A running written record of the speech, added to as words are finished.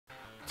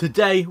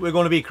Today we're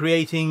going to be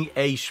creating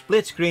a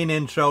split screen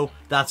intro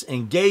that's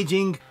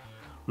engaging,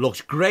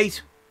 looks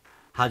great,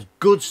 has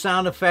good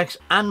sound effects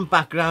and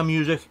background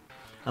music,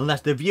 and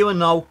lets the viewer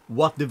know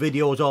what the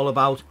video is all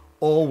about,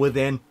 all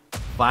within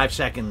 5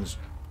 seconds.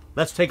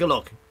 Let's take a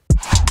look.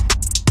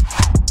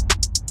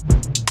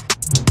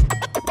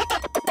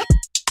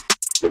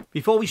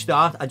 Before we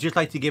start, I'd just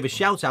like to give a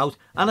shout out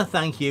and a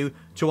thank you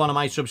to one of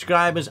my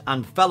subscribers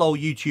and fellow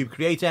YouTube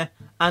creator,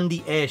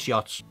 Andy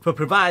Airshots, for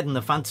providing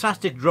the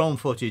fantastic drone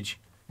footage.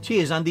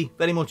 Cheers Andy,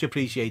 very much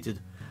appreciated.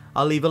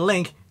 I'll leave a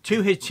link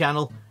to his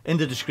channel in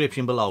the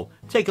description below.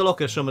 Take a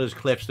look at some of his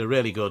clips, they're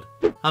really good.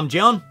 I'm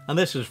John and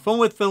this is Fun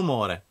with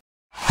Filmora.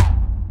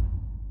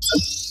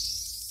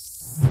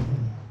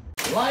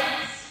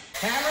 Lights,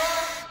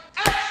 camera,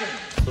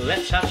 action!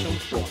 Let's have some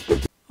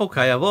fun.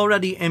 Okay, I've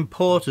already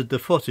imported the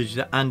footage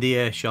that Andy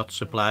Airshot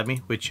supplied me,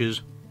 which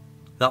is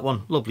that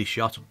one, lovely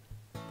shot.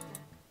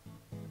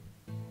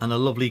 And a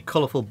lovely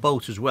colourful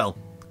boat as well.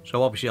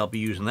 So obviously I'll be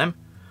using them.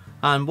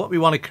 And what we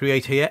want to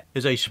create here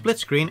is a split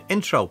screen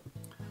intro.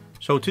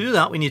 So to do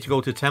that we need to go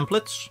to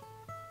templates,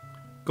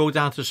 go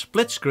down to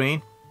split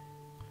screen.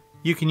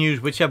 You can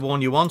use whichever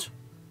one you want.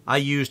 I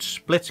used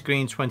split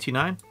screen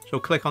 29, so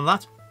click on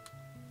that.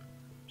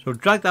 So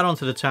drag that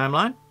onto the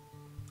timeline.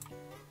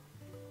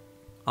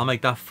 I'll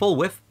make that full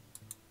width,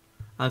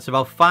 and it's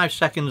about 5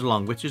 seconds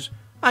long, which is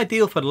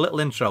ideal for the little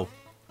intro.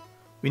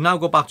 We now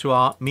go back to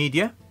our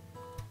media.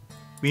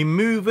 We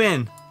move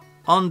in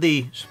on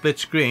the split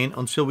screen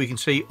until we can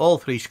see all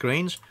 3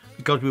 screens,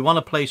 because we want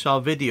to place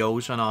our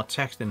videos and our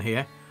text in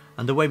here.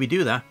 And the way we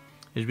do that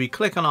is we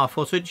click on our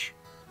footage,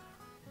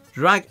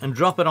 drag and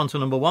drop it onto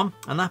number 1,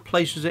 and that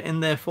places it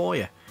in there for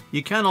you.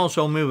 You can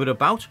also move it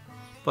about,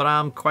 but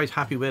I'm quite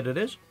happy where it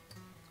is.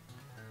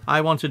 I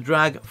want to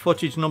drag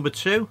footage number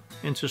 2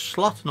 into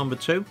slot number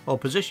 2 or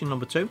position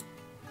number 2.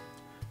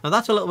 Now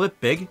that's a little bit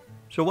big,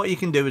 so what you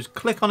can do is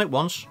click on it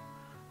once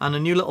and a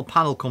new little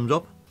panel comes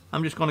up.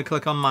 I'm just going to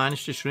click on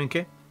minus to shrink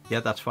it.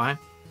 Yeah, that's fine.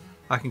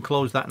 I can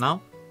close that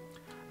now.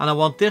 And I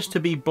want this to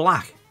be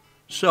black,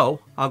 so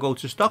I'll go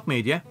to stock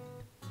media,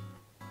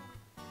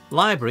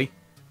 library,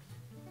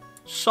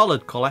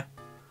 solid color,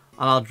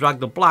 and I'll drag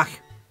the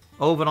black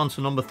over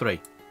onto number 3.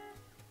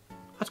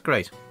 That's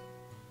great.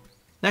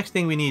 Next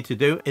thing we need to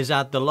do is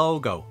add the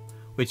logo,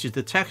 which is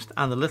the text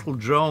and the little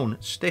drone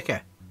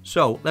sticker.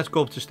 So let's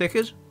go up to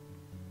stickers,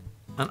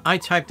 and I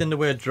typed in the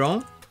word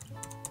drone,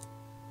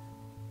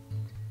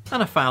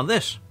 and I found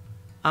this,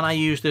 and I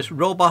used this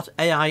robot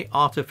AI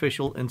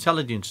artificial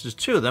intelligence. There's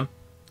 2 of them,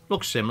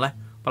 looks similar,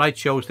 but I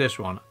chose this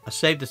one. I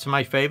saved it to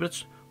my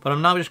favorites, but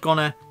I'm now just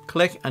gonna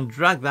click and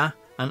drag that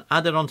and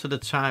add it onto the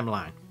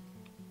timeline.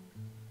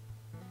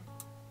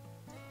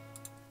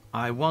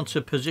 I want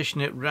to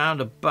position it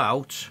round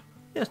about,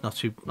 yeah, it's not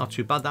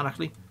too bad that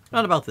actually,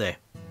 round about there.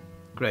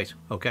 Great,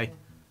 okay.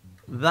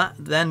 That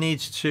then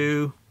needs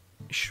to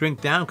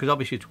shrink down because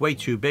obviously it's way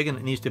too big and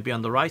it needs to be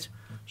on the right.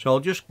 So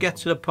I'll just get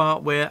to the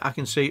part where I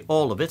can see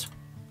all of it.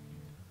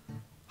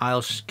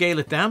 I'll scale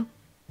it down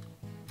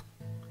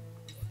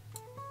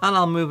and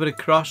I'll move it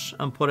across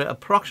and put it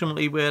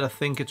approximately where I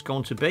think it's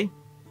going to be,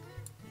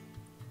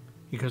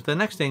 because the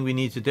next thing we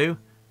need to do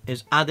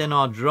is add in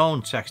our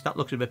drone text. That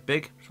looks a bit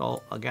big,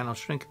 so again I'll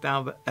shrink it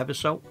down ever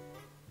so.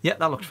 Yeah,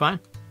 that looks fine.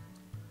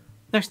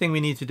 Next thing we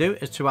need to do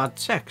is to add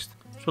text.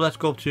 So let's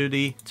go up to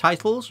the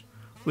titles.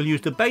 We'll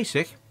use the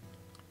basic,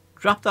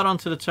 drop that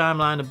onto the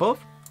timeline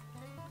above.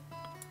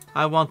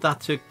 I want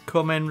that to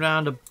come in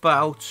round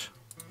about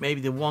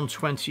maybe the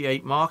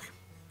 128 mark.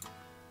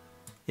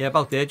 Yeah,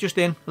 about there, just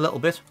in a little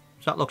bit.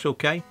 So that looks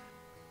okay.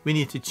 We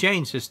need to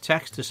change this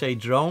text to say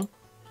drone,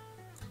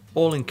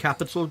 all in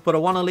capitals, but I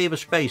want to leave a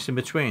space in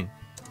between.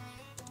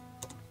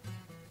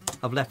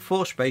 I've left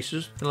 4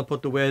 spaces, then I'll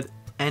put the word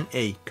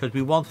NE, because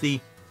we want the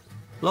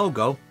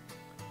logo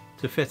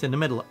to fit in the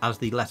middle as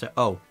the letter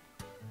O.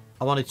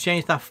 I want to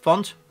change that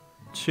font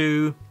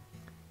to,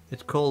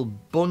 it's called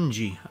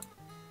Bungee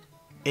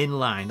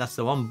Inline. That's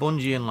the one,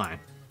 Bungee Inline.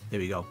 There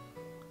we go.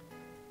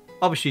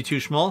 Obviously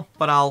too small,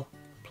 but I'll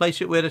place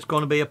it where it's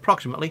going to be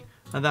approximately,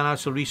 and then I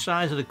shall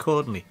resize it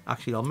accordingly.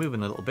 Actually, I'll move it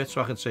a little bit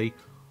so I can see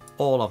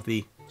all of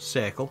the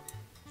circle.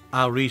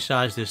 I'll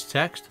resize this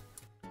text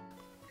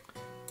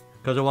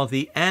because I want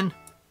the N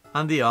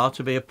and the R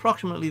to be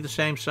approximately the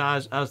same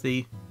size as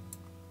the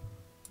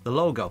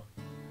logo.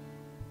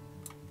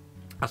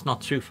 That's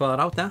not too far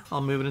out there.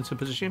 I'll move it into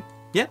position.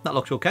 Yeah, that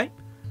looks okay.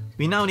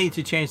 We now need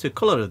to change the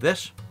color of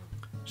this.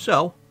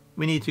 So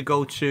we need to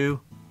go to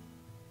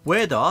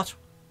word art,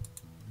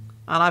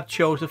 and I've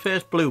chose the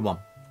first blue one.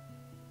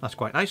 That's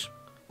quite nice.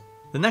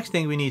 The next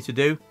thing we need to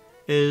do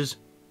is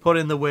put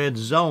in the word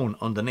zone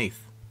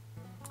underneath.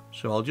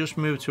 So I'll just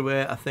move to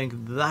where I think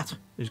that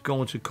is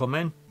going to come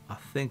in. I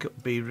think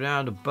it'll be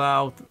round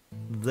about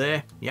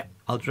there. Yeah,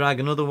 I'll drag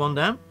another one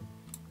down.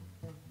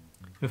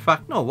 In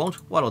fact, no, I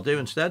won't. What I'll do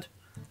instead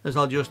is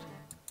I'll just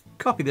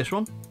copy this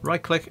one,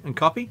 right click and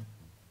copy.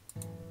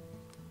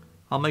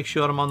 I'll make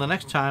sure I'm on the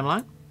next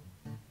timeline,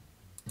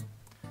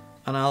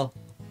 and I'll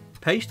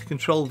paste,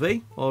 Control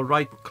V, or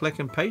right click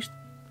and paste.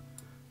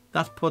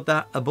 That's put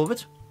that above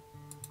it,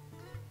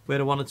 where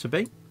I want it to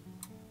be.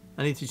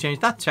 I need to change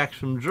that text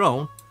from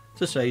drone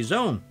to say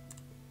zone.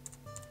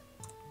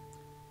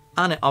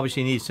 And it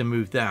obviously needs to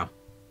move down.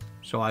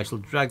 So I shall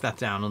drag that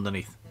down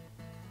underneath.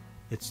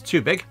 It's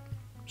too big,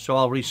 so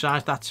I'll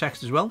resize that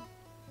text as well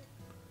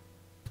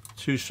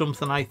to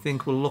something I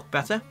think will look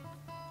better.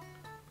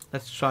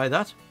 Let's try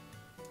that.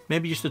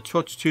 Maybe just a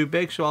touch too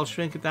big, so I'll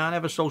shrink it down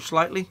ever so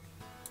slightly.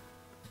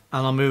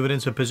 And I'll move it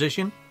into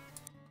position.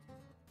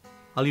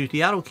 I'll use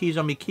the arrow keys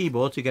on my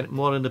keyboard to get it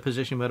more in the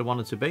position where I want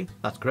it to be.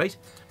 That's great.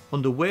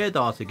 Under weird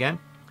art again,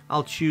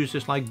 I'll choose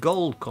this like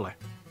gold colour.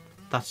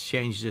 That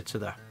changes it to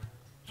that.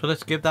 So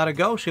let's give that a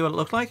go, see what it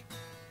looks like.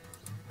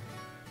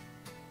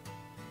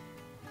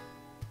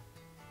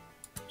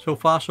 So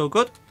far so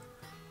good.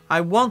 I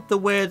want the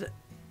word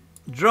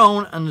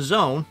drone and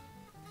zone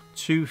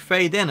to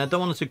fade in. I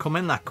don't want it to come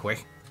in that quick.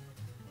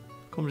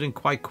 It comes in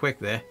quite quick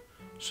there.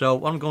 So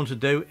what I'm going to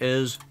do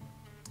is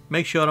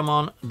make sure I'm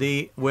on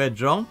the word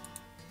drone,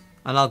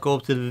 and I'll go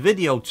up to the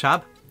video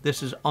tab.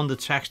 This is on the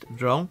text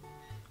drone.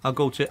 I'll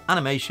go to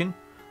animation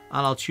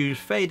and I'll choose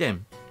fade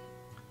in,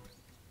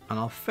 and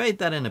I'll fade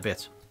that in a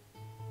bit.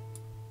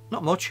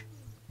 Not much,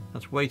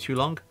 that's way too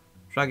long.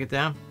 Drag it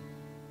down.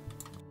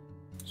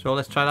 So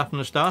let's try that from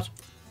the start.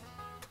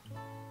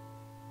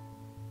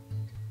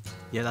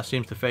 Yeah, that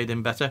seems to fade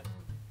in better.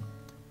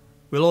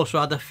 We'll also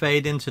add a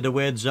fade into the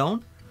word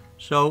zone.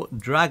 So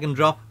drag and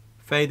drop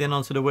fade in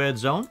onto the word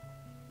zone.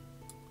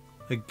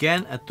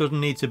 Again, it doesn't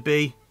need to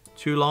be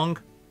too long.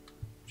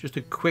 Just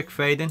a quick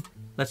fade in.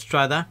 Let's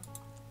try that.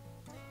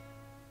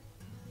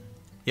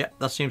 Yeah,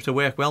 that seems to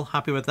work well.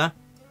 Happy with that.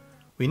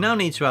 We now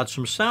need to add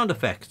some sound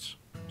effects.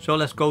 So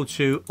let's go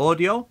to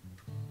audio,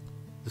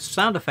 the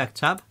sound effect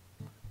tab,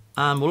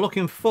 and we're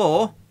looking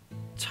for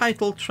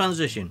title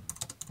transition.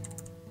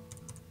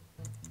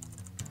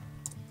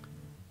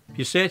 If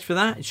you search for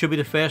that, it should be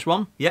the first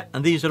one. Yeah,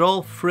 and these are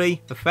all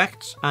free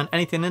effects, and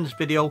anything in this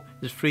video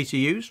is free to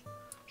use.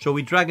 So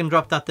we drag and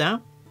drop that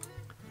down,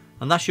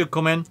 and that should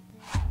come in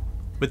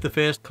with the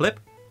first clip.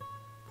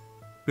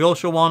 We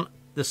also want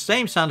the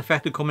same sound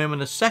effect to come in when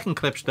the second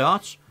clip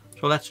starts.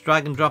 So let's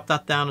drag and drop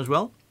that down as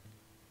well.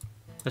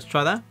 Let's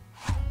try that.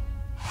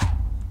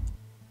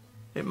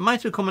 It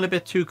might have come in a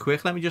bit too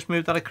quick. Let me just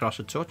move that across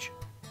a touch.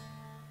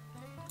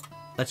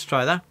 Let's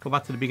try that. Go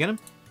back to the beginning.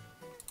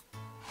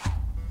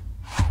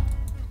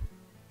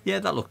 Yeah,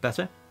 that looked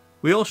better.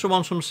 We also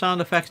want some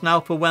sound effects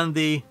now for when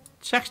the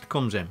text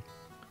comes in.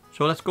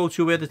 So let's go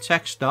to where the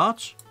text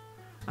starts,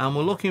 and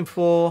we're looking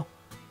for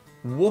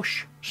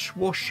whoosh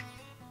swoosh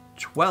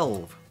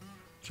 12.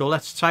 So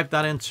let's type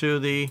that into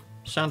the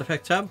sound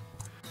effect tab,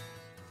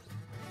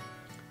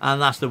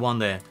 and that's the one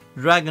there.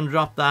 Drag and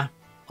drop that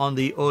on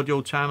the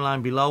audio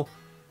timeline below,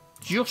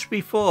 just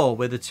before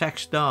where the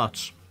text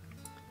starts.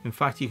 In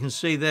fact, you can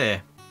see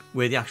there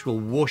where the actual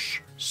whoosh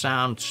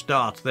sound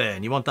starts there,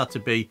 and you want that to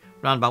be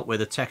round about where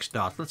the text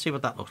starts. Let's see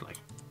what that looks like.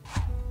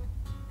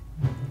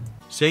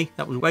 See,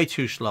 that was way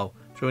too slow,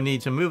 so we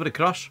need to move it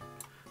across.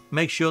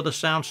 Make sure the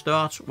sound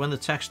starts when the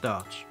text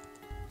starts.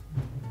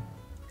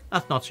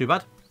 That's not too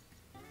bad.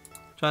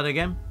 Try it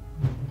again.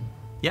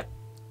 Yep,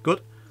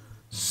 good.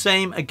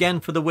 Same again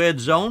for the word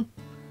zone.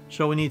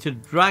 So we need to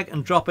drag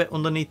and drop it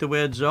underneath the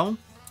word zone,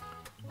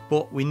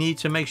 but we need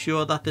to make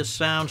sure that the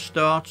sound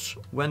starts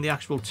when the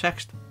actual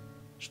text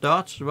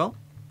starts as well,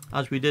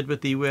 as we did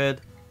with the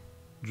word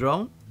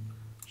drone.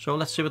 So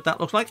let's see what that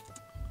looks like.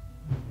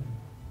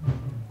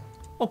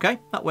 Okay,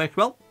 that worked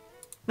well.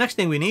 Next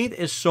thing we need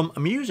is some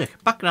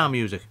music, background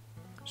music.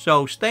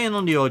 So staying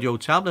on the audio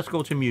tab, let's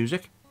go to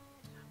music,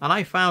 and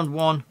I found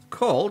one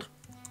called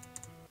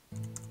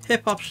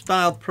Hip Hop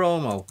Style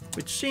Promo,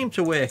 which seemed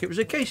to work. It was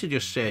a case of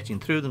just searching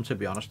through them, to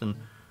be honest, and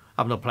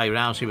having a play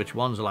around, see which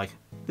ones are like.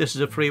 This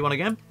is a free one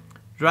again.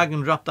 Drag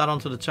and drop that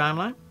onto the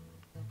timeline.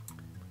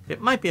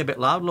 It might be a bit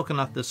loud looking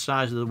at the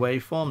size of the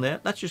waveform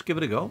there. Let's just give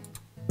it a go.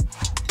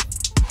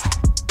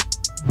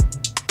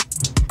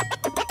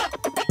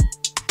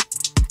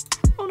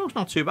 Oh no, it's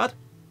not too bad.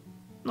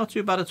 Not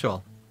too bad at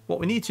all. What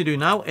we need to do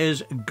now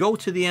is go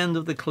to the end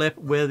of the clip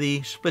where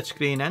the split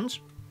screen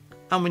ends,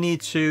 and we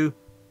need to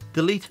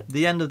delete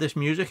the end of this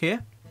music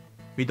here.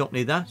 We don't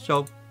need that,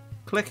 so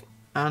click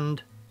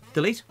and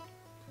delete.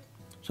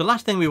 So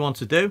last thing we want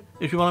to do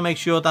is we want to make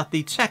sure that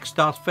the text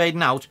starts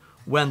fading out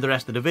when the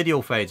rest of the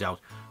video fades out.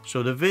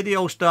 So the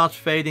video starts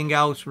fading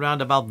out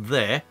round about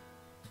there.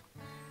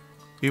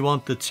 We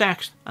want the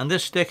text and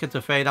this sticker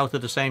to fade out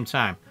at the same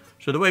time.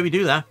 So the way we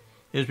do that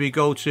is we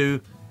go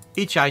to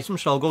each item.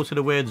 So I'll go to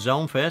the word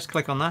zone first,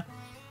 click on that.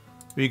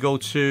 We go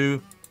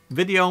to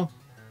video,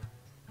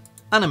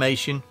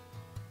 animation,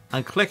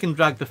 and click and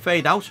drag the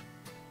fade out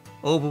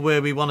over where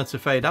we want it to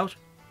fade out.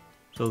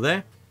 So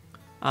there,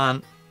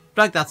 and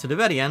drag that to the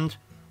very end,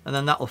 and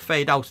then that will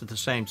fade out at the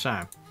same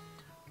time.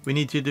 We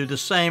need to do the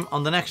same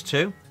on the next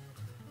two.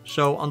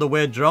 So on the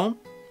word drone,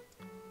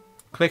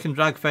 click and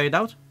drag fade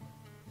out.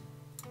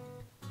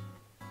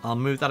 I'll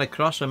move that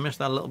across. I missed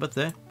that a little bit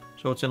there,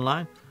 so it's in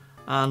line,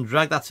 and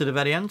drag that to the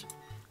very end.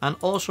 And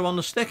also on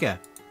the sticker,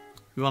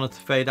 we want it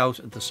to fade out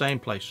at the same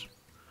place.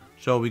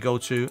 So we go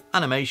to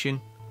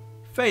animation,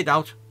 fade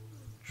out,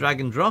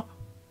 drag and drop,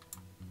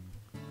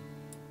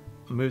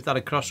 move that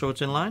across so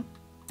it's in line,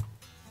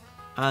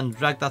 and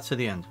drag that to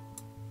the end.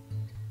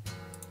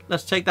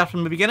 Let's take that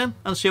from the beginning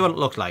and see what it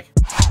looks like.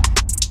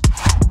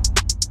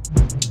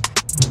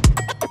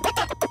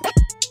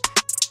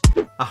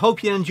 I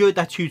hope you enjoyed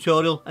that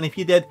tutorial, and if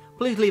you did,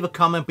 please leave a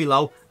comment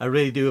below. I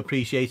really do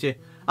appreciate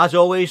it. As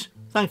always,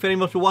 thanks very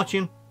much for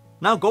watching.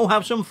 Now go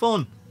have some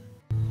fun.